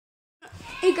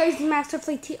Hey guys, Master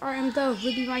Play TRM the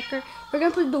Ruby Maker. We're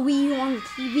gonna play the Wii U on the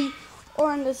TV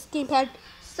or on this gamepad.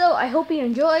 So I hope you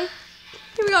enjoy.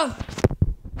 Here we go.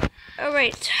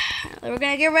 Alright, we're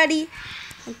gonna get ready.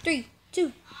 In 3,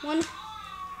 2, 1.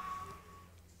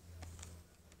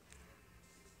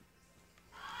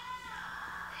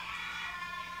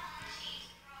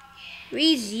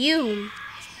 Resume.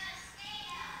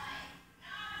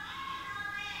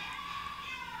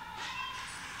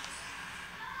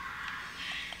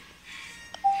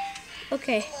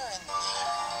 Okay.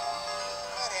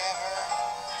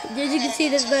 Did you see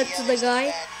this? That's the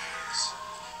guy.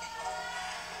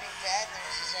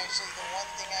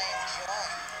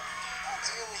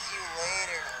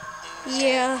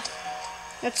 Yeah,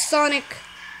 that's Sonic.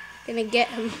 Gonna get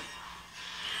him.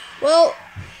 Well,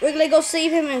 we're gonna go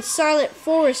save him in Silent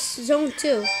Forest Zone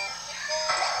 2.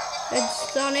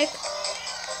 That's Sonic.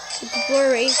 It's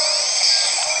blurry.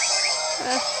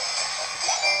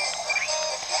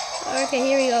 Okay,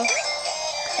 here we go.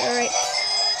 Alright.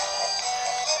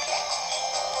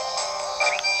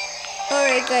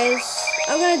 Alright, guys.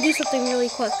 I'm gonna do something really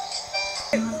quick.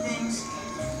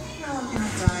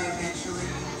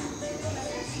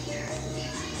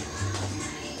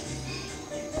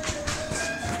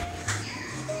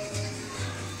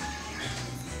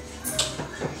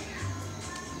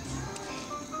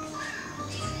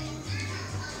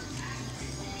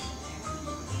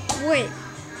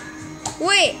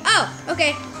 Wait, oh,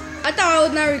 okay. I thought I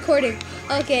was not recording.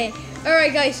 Okay,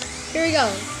 alright guys, here we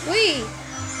go. Wee!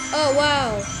 Oh,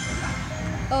 wow.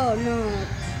 Oh, no.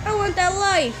 I want that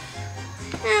life.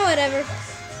 Whatever.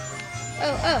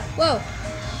 Oh, whoa.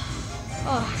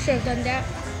 Oh, I should have done that.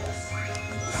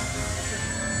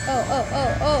 Oh.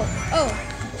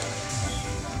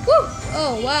 Woo!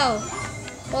 Oh, wow.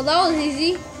 Well, that was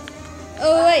easy.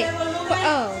 Oh, wait.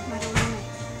 Oh.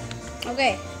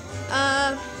 Okay.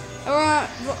 I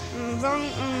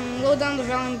want low down the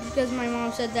volume because my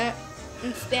mom said that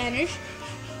in Spanish.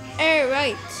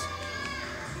 Alright.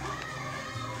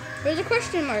 There's a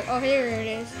question mark. Oh, here it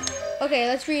is. Okay,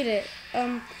 let's read it.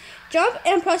 Jump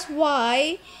and press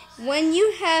Y when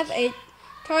you have a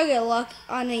target lock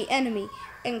on an enemy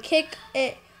and kick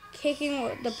it,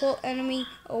 kicking the pull enemy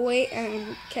away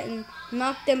and can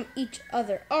knock them each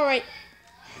other. Alright.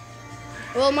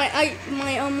 Well, my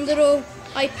little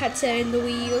iPad said in the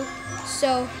Wii U,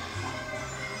 so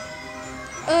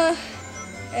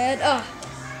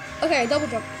okay, double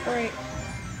jump. Alright.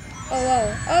 Oh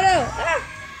wow. Oh no.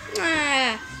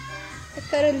 I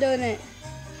couldn't do it.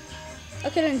 I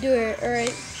couldn't do it.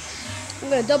 Alright. I'm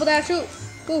gonna double dash shoot.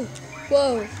 Woo.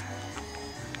 Whoa.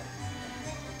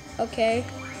 Okay.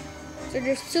 So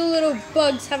there's two little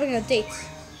bugs having a date.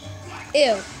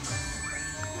 Ew.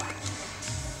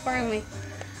 Finally.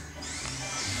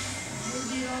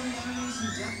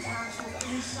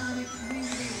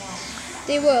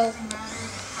 They will.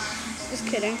 Just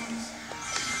kidding.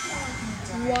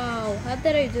 Wow, how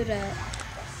did I do that?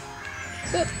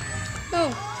 Oop.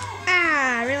 No.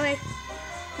 Really?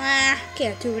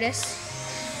 Can't do this.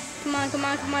 Come on.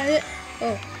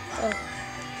 Oh.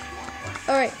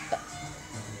 Alright.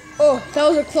 Oh, that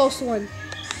was a close one.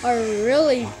 A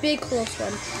really big close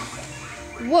one.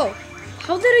 Whoa.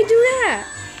 How did I do that?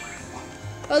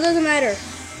 Oh, it doesn't matter.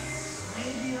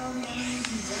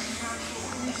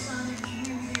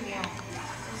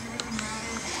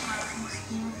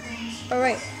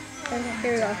 Alright. Okay,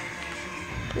 here we go.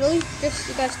 Really? Just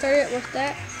you got started with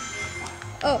that?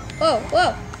 Oh,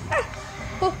 whoa.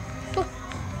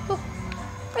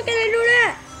 How can I do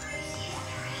that?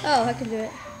 Oh, I can do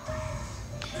it.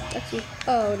 Let's see.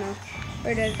 Oh, no.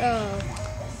 Where did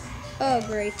Oh,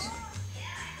 great.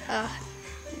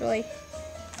 Really?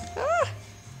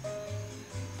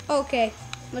 Okay,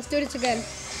 let's do this again.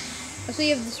 Let's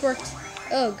see if this worked.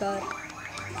 Oh god.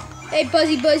 Hey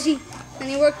Buzzy,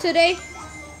 any work today?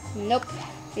 Nope.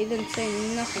 He didn't say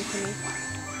nothing to me.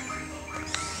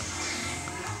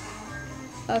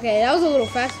 Okay, that was a little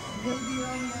fast.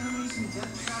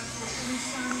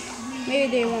 Maybe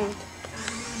they won't.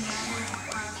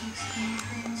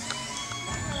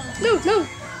 No.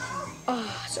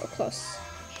 Oh, so close.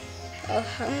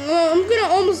 I'm gonna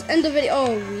almost end the video.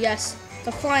 Oh yes,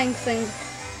 the flying thing.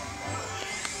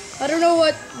 I don't know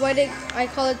why I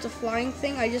call it the flying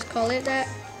thing. I just call it that.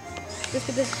 Just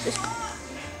because.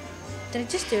 Did I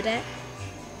just do that?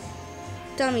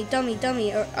 Dummy.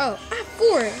 Or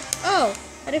 4. Oh,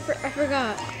 I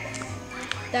forgot.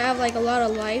 That I have like a lot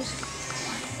of lives.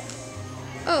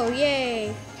 Oh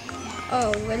yay.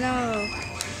 Oh no.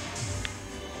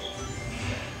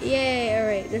 Yay,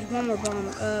 alright, there's one more bomb.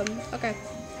 Okay.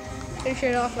 Finish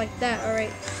it off like that,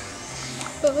 alright.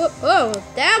 Oh,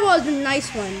 that was a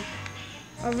nice one.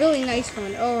 A really nice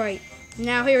one. Alright,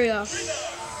 now here we go.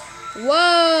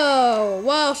 Whoa!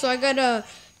 Whoa, so I gotta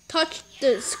touch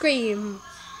the screen.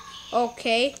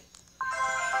 Okay.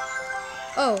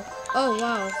 Oh,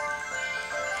 wow.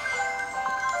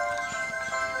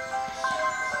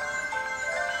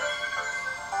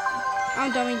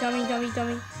 I'm dummy.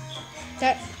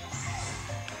 That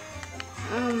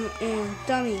am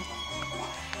dummy.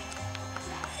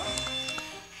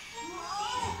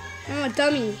 I'm a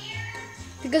dummy.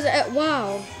 Because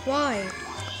wow, why?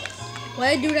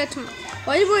 Why did I do that to my,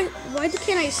 why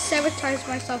can't I sabotage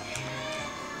myself?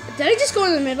 Did I just go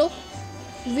in the middle?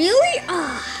 Really?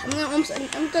 I'm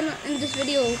gonna end this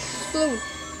video soon.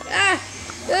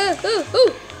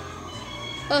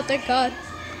 Oh, thank God.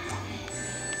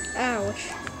 Ouch.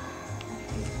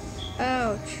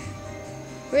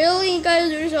 Really? You gotta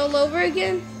do this all over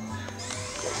again?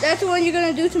 That's the one you're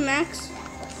gonna do to Max?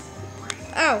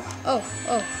 Ow.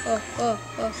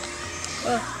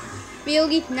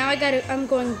 Really? Now I'm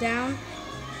going down.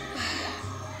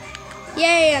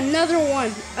 Yay, another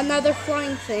one. Another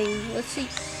flying thing. Let's see.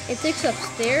 It takes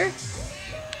upstairs?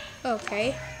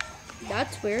 Okay.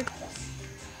 That's weird.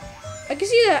 I can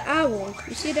see that owl.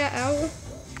 You see that owl?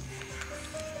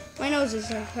 My nose is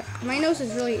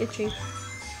really itchy.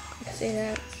 I can say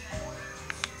that.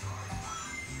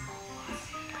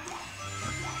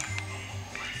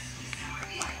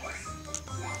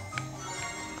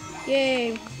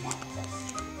 Yay.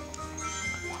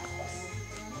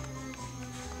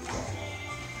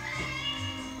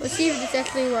 Let's see if this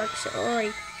actually works.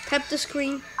 Alright, tap the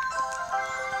screen.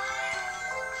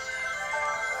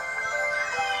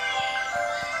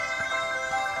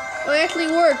 Oh, it actually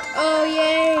worked. Oh,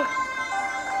 yay.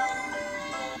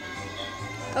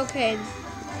 Okay,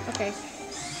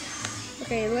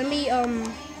 let me,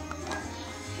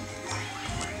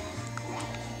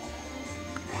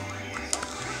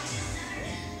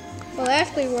 well, it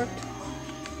actually worked.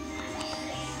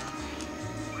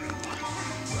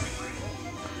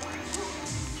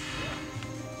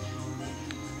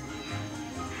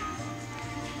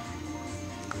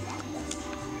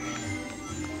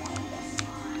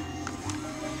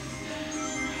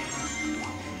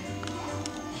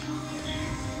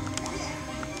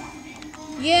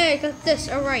 Yeah, I got this.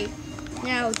 Alright.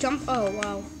 Now jump. Oh,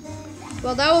 wow.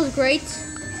 Well, that was great.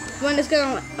 One is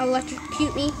gonna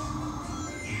electrocute me.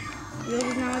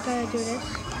 Really? Now I gotta do this.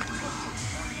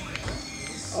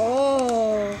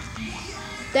 Oh.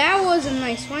 That was a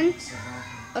nice one.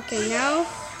 Okay, now.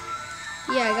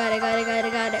 Yeah, I got it.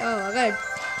 Oh, I got it.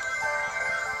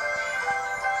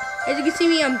 As you can see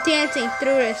me, I'm dancing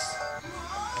through this.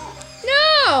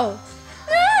 No!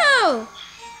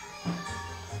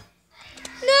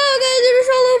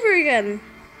 Again.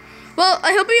 Well,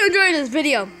 I hope you enjoyed this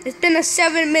video. It's been a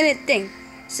 7-minute thing.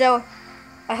 So,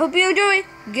 I hope you enjoy.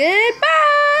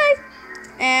 Goodbye!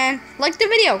 And like the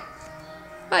video.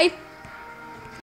 Bye.